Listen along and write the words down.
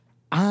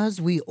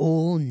As we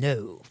all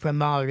know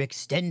from our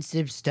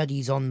extensive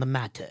studies on the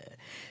matter,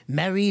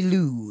 Mari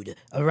Lwyd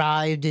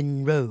arrived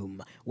in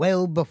Rome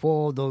well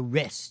before the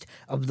rest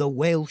of the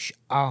Welsh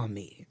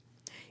army.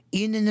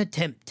 In an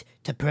attempt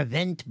to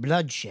prevent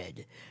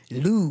bloodshed,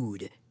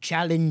 Lwyd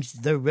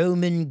challenged the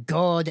Roman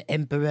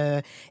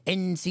God-Emperor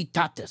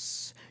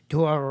Incitatus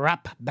to a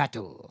rap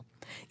battle.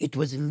 It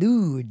was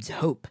Lwyd's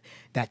hope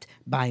that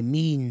by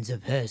means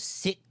of her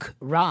sick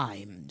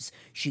rhymes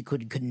she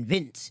could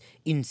convince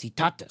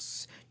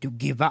Incitatus to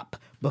give up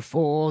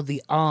before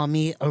the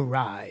army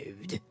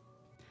arrived.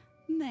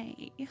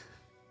 Nay.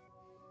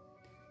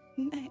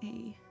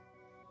 Nay.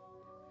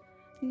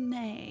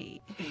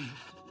 Nay.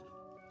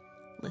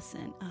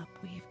 Listen up,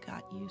 we've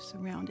got you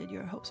surrounded.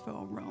 Your hopes for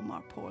Rome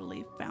are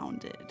poorly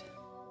founded.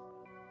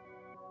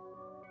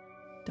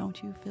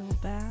 Don't you feel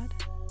bad?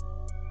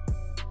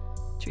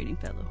 Treating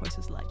fellow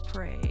horses like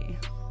prey.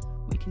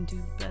 We can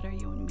do better,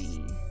 you and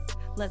me.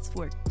 Let's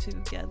work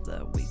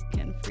together. We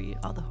can free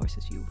all the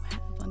horses you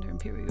have under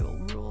imperial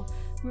rule.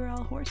 We're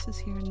all horses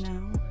here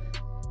now.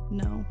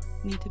 No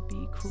need to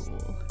be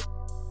cruel.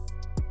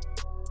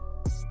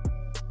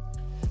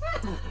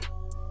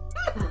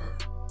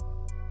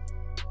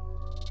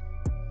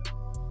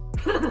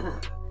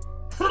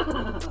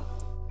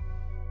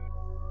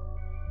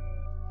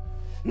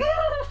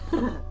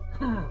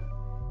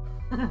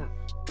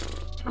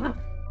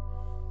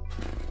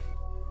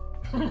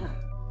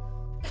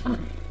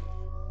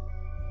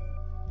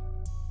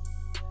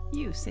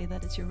 You say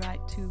that it's your right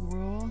to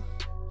rule.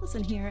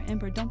 Listen here,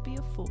 Emperor, don't be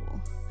a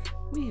fool.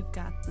 We've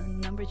got the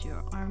numbers,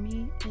 your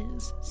army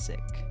is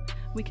sick.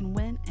 We can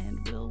win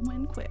and we'll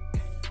win quick.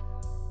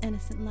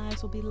 Innocent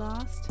lives will be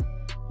lost.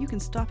 You can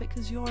stop it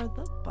cause you're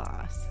the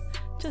boss.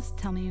 Just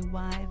tell me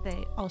why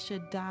they all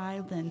should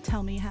die, then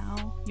tell me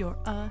how you're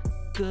a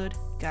good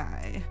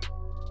guy.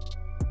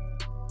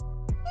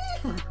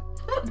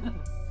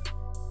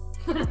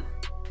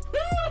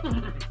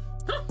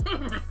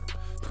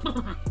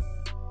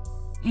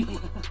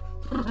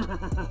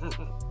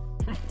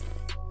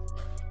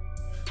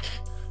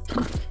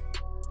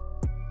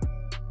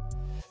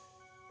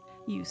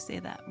 You say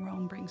that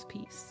Rome brings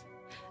peace.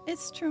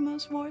 It's true,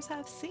 most wars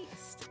have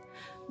ceased.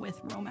 With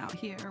Rome out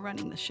here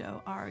running the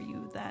show, are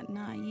you that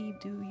naive?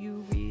 Do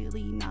you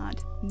really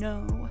not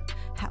know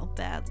how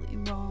badly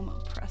Rome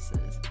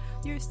oppresses?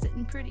 You're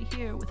sitting pretty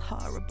here with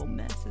horrible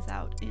messes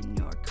out in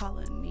your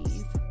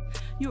colonies.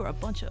 You're a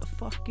bunch of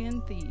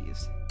fucking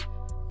thieves,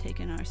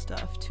 taking our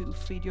stuff to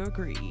feed your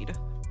greed.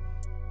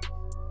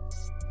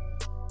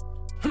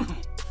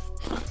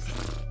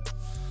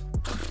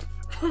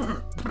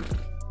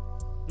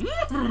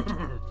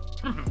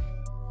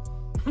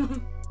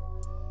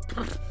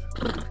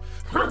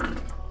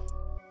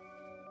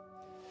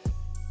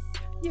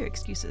 Your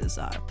excuses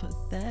are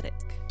pathetic.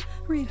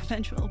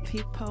 Revenge will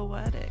be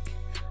poetic.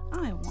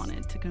 I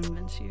wanted to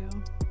convince you,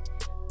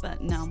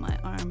 but now my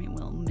army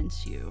will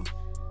mince you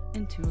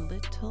into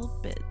little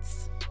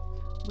bits.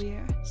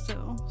 We're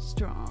so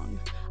strong,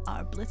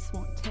 our blitz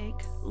won't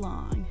take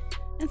long.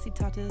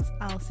 Incitatus,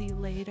 I'll see you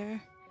later,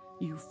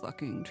 you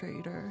fucking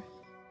traitor.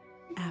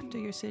 After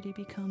your city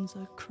becomes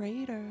a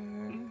crater.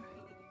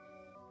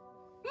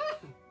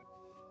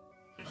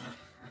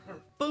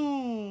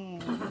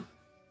 Boom!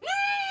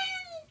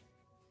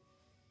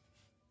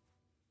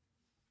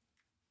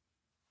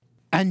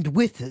 And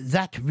with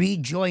that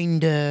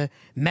rejoinder,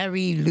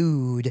 Mari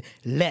Lwyd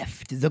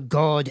left the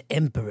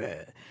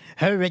God-Emperor.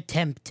 Her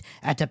attempt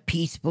at a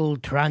peaceful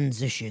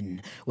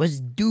transition was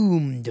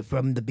doomed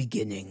from the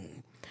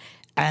beginning.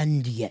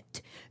 And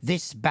yet,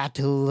 this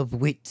battle of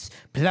wits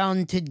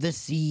planted the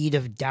seed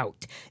of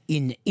doubt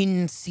in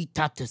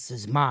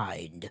Incitatus's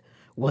mind.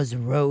 Was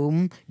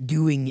Rome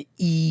doing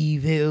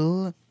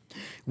evil?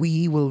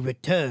 We will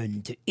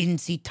return to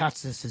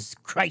Incitatus's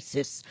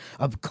crisis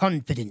of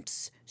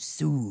confidence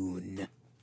soon.